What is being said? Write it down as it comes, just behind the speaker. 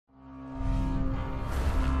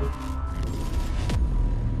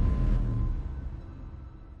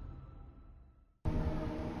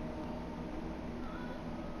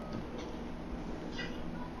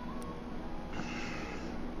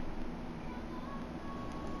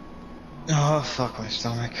Oh, fuck my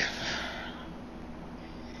stomach.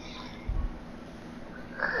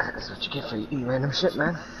 That's what you get for eating random shit,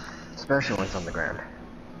 man. Especially when it's on the ground.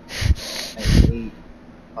 I ate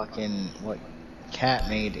fucking what cat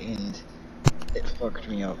made and it fucked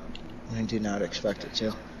me up. I did not expect it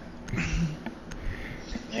to.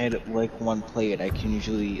 I had like one plate. I can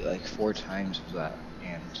usually eat like 4 times of that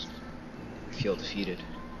and I feel defeated.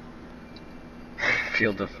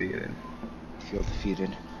 Feel defeated. Feel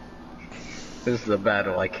defeated. This is a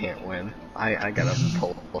battle I can't win. I gotta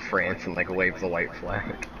pull France and like wave the white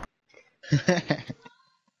flag. The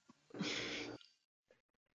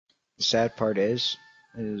sad part is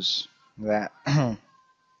that I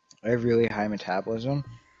have really high metabolism,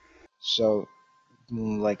 so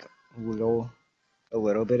like a little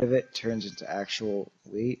bit of it turns into actual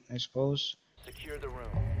weight, I suppose. Secure the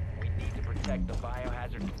room. We need to protect the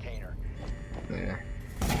biohazard container. Yeah.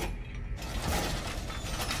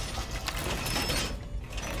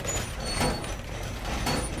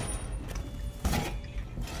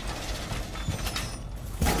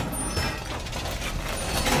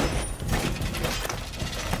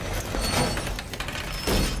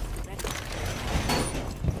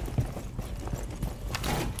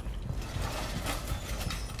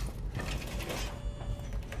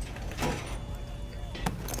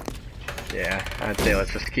 Yeah, I'd say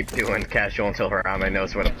let's just keep doing casual until Harame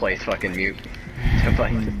knows where to place fucking mute.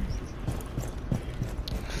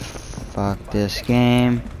 Fuck this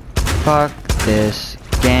game. Fuck this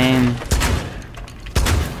game.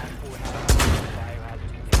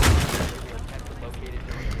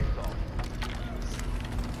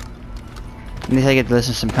 At least I get to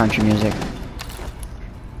listen to some country music.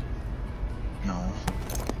 No.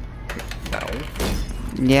 No.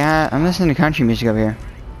 Yeah, I'm listening to country music over here.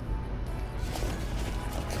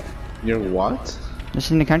 You're what?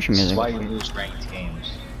 Listening to country This is music. why you lose ranked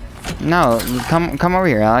games. No, come over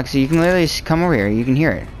here, Alex. You can literally come over here. You can hear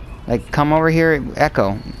it. Like, come over here,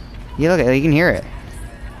 echo. You look at it. You can hear it.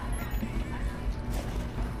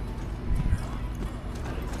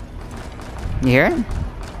 You hear it?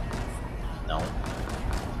 No.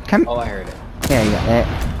 Come. Oh, I heard it. Yeah, you got it.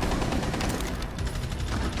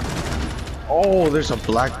 Oh, there's a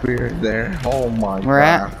Blackbeard there. Oh my Where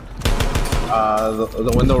god. at?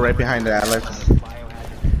 The window right behind the Alex.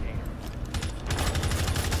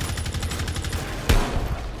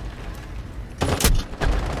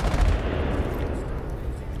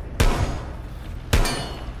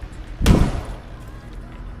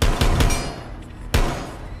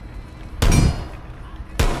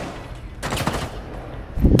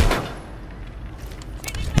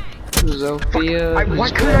 Zofia. Why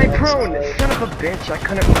couldn't I prone? Son of a bitch, I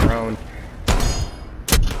couldn't prone.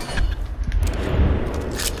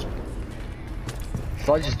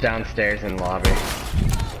 So I just downstairs in lobby.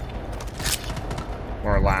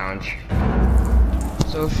 Or lounge.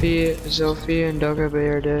 Zofia and Doga Bay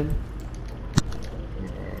are dead.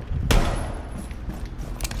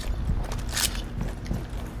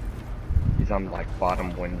 He's on like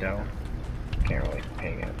bottom window. Can't really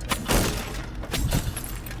ping it.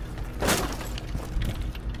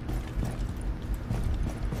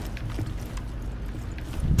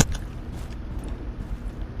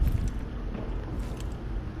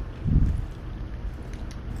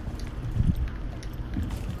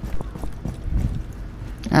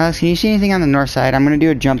 Alex, can you see anything on the north side? I'm gonna do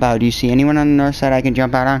a jump out. Do you see anyone on the north side I can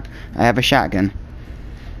jump out on? I have a shotgun.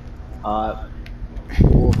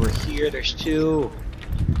 Over here, there's 2.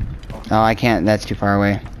 Oh, I can't. That's too far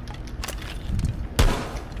away.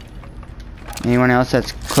 Anyone else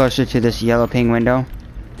that's closer to this yellow ping window?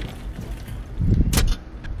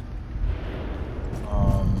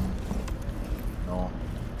 No.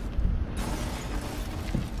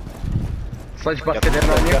 Sledge busted in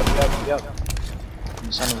on you. Yep.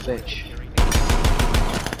 Son of a bitch.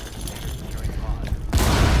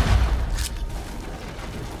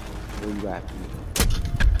 Where you at?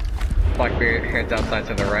 Blackbeard, hands outside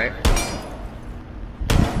to the right.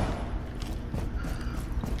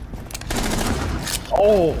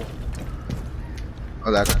 Oh!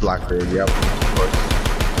 Oh, that's Blackbeard, yep. Of course.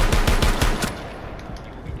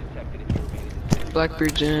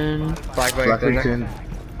 Blackbeard's in. Blackbeard's in Blackbeard's there. in.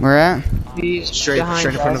 Where at? He's Straight in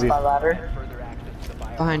behind front of you. desk by ladder.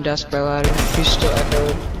 Behind desk by ladder. He's still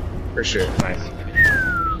echoed. For sure. Nice.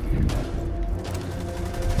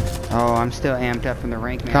 Oh, I'm still amped up from the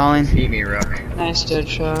rank, man. Colin? Eat me, Rook. Nice dead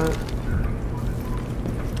shot.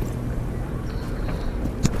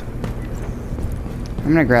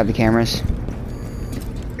 I'm gonna grab the cameras.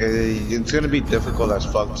 It's gonna be difficult as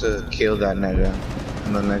fuck to kill that nigga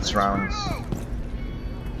in the next rounds.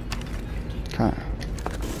 Cut.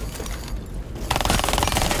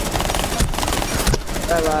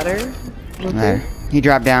 By ladder. There. He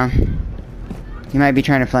dropped down. He might be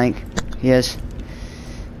trying to flank. He is.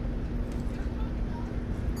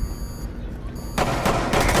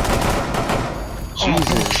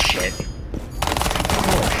 Jesus. Shit.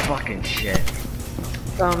 Oh, fucking shit.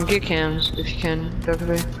 Get cams if you can,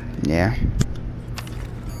 Dr. Yeah.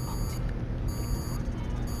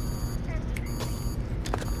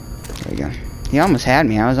 There you go. He almost had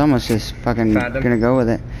me. I was almost just fucking Found him. gonna go with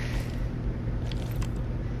it.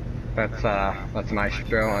 That's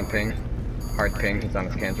Maestro on ping. Hard ping. He's on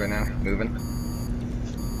his cans right now. Moving.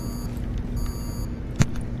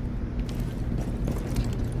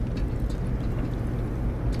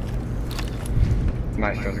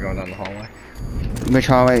 Maestro's going down the hallway. Which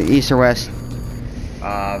hallway? East or west?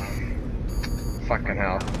 Fucking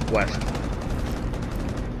hell. West.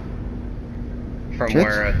 From Shit.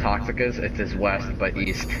 where Toxic is, it is west, but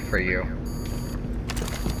east for you.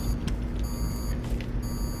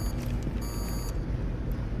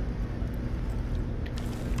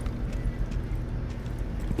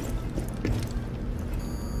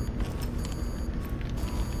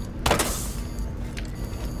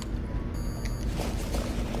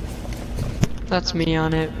 That's me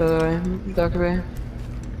on it, by the way, Dr.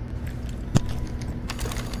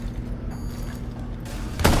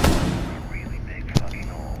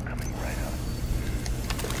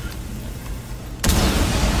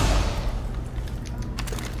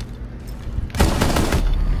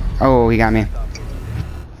 Oh, he got me.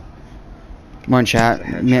 One shot.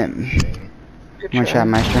 One shot,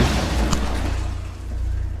 Maestro.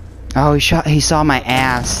 Oh, he saw my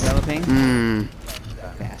ass. Mmm.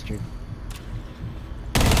 Bastard.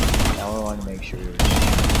 Now I want to make sure.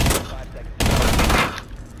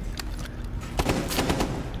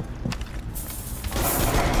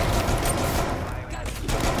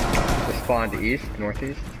 They spawned east,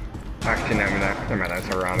 northeast. Actually, never mind. That's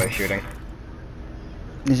Harambe shooting.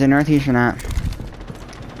 Is it northeast or not?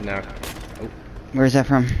 No. Where's that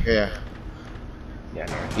from? Yeah. Yeah,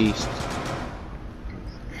 north. East.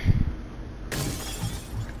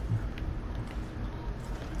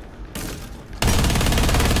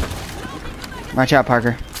 Watch out,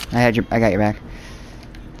 Parker. I got your back.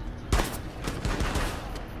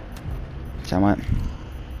 Somewhat.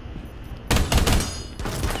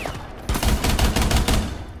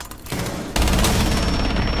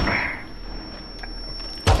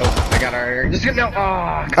 Oh, I got our. Just no.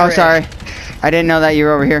 Oh, Oh, sorry. I didn't know that you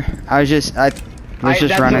were over here. I was just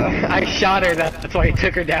running. I shot her. That's why he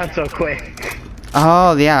took her down so quick.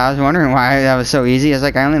 Oh yeah, I was wondering why that was so easy. I was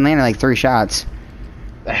like, I only landed like 3 shots.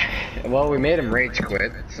 Well, we made him rage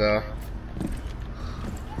quit, so.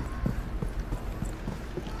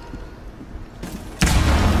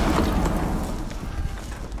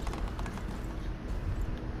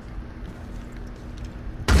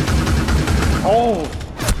 Oh!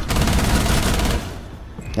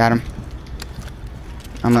 Got him.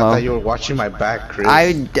 I'm I low. thought you were watching my back, Chris.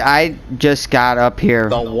 I just got up here.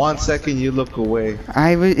 The 1 second you look away.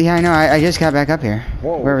 Yeah, I know. I just got back up here.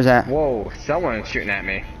 Whoa. Where was that? Whoa, someone's shooting at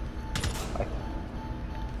me.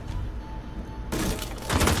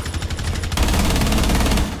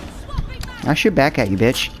 I'll shoot back at you,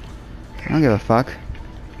 bitch. I don't give a fuck.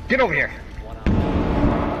 Get over here.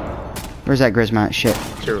 Where's that Grismont? Shit.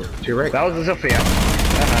 To your right. That was a Sophia.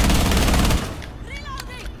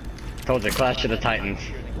 Told you, Clash of the Titans.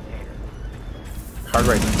 Hard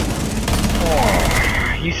right.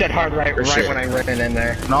 You said hard right shit. when I ran in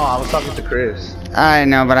there. No, I was talking to Chris. I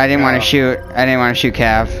know, but I didn't want to shoot. I didn't want to shoot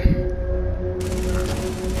Cav.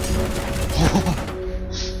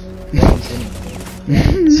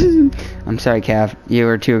 I'm sorry, Cav. You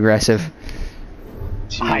were too aggressive.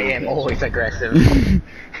 I am always aggressive.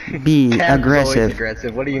 Be Cav's always aggressive.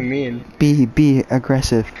 aggressive. What do you mean? Be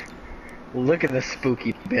aggressive. Look at this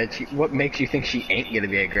spooky bitch. What makes you think she ain't gonna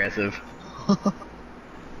be aggressive?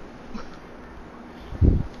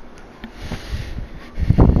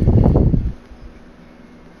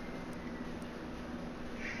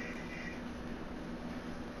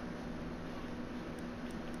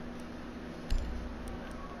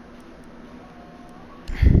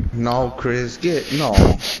 No, Chris,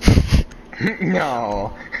 no.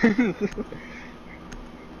 No.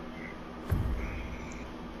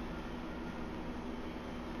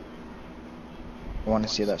 I want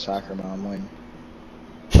to see that soccer mom win.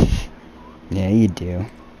 Yeah, you do.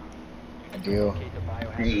 I do.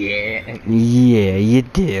 Yeah. Yeah, you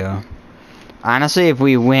do. Honestly, if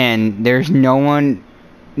we win, there's no one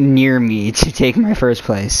near me to take my first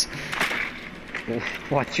place.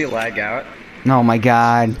 Watch you lag out. Oh my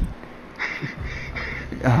god.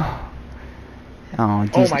 Oh. Oh,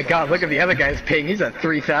 Oh geez. my god, look at the other guy's ping. He's at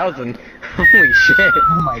 3,000. Holy shit.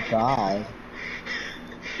 Oh my god.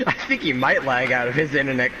 I think he might lag out if his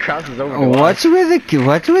internet crosses over to What's us. with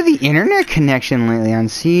the internet connection lately on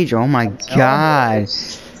Siege? Oh my god.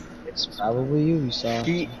 It's probably you, saw.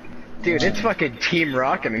 Dude, it's fucking Team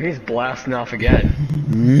Rocket and he's blasting off again.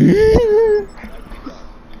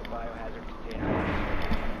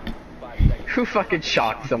 Who fucking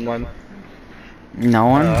shocked someone? No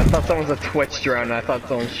one? I thought someone was a Twitch drone. I thought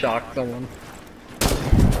someone shocked someone.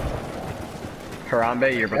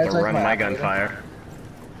 Harambe, you're about That's to like run my my operator. gunfire.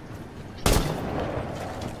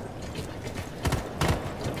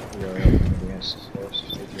 Really open against the force.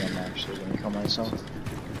 I'm actually gonna kill myself.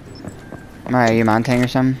 Alright, you mounting or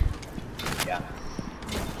something? Yeah.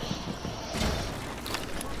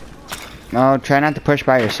 Oh, try not to push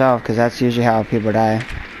by yourself, because that's usually how people die.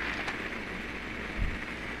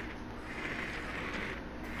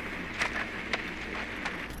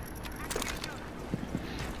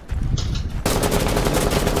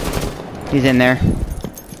 He's in there.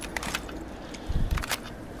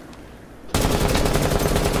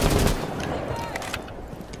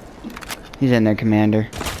 He's in there, Commander.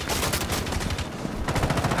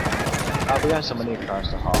 Oh, we got somebody across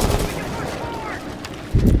the hall.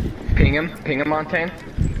 Ping him, Montaigne.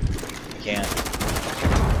 Can't.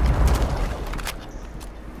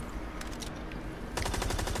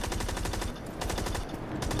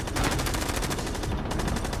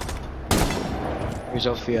 Hey,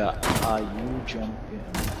 Sophia, you jump in.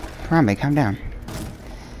 Harambe, calm down.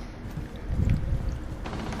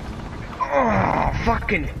 Oh,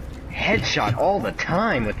 fucking headshot all the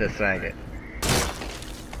time with this faggot.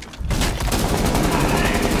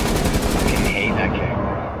 Fucking hate that kick.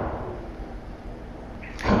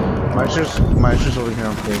 Meister's over here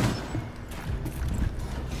on ping.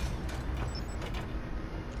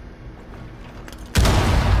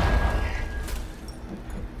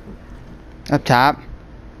 Up top.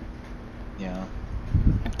 Yeah.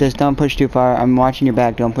 Just don't push too far. I'm watching your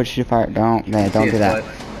back. Don't push too far. Don't do that.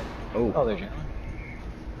 Oh. Oh, there's you.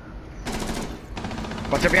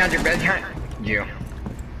 What's up behind your bed? You.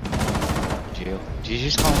 Did you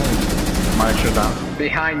just call me? Meister down.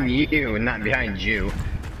 Behind you, not behind you.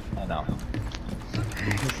 I know.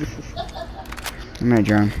 I'm gonna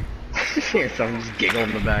drone. Someone just giggled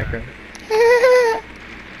in the background.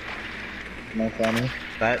 No funny.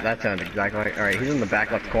 That sounds exactly like. Alright, he's in the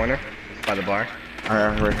back left corner. By the bar.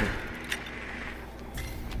 Alright, right here.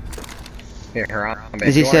 Here, Harambe.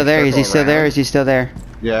 Is he still there? Is he still there? Is he still there?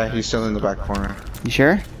 Yeah, he's still in the back corner. You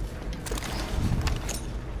sure?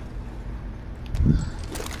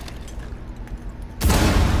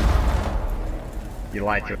 You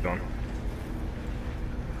lied to him.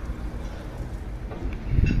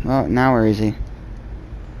 Well, now where is he?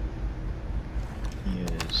 He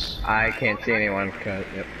is. I can't see anyone. Cause,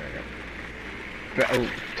 yep, there we go. Oh,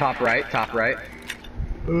 top right, top right.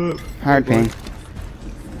 Hard ping.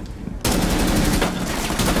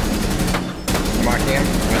 Marking him.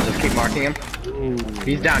 I'm gonna just keep marking him.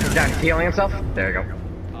 He's down, he's healing himself. There you go.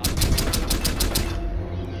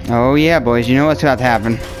 Oh yeah, boys. You know what's about to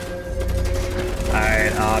happen.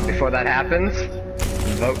 Alright, before that happens,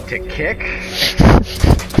 vote to kick.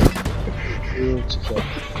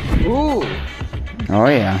 Ooh! Oh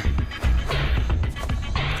yeah.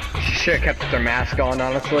 Should've kept their mask on,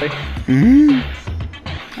 honestly.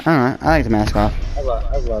 I don't know. I like the mask off. I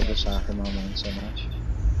love the soccer moment so much.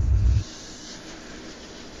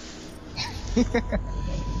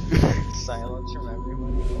 Silence from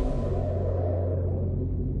everyone.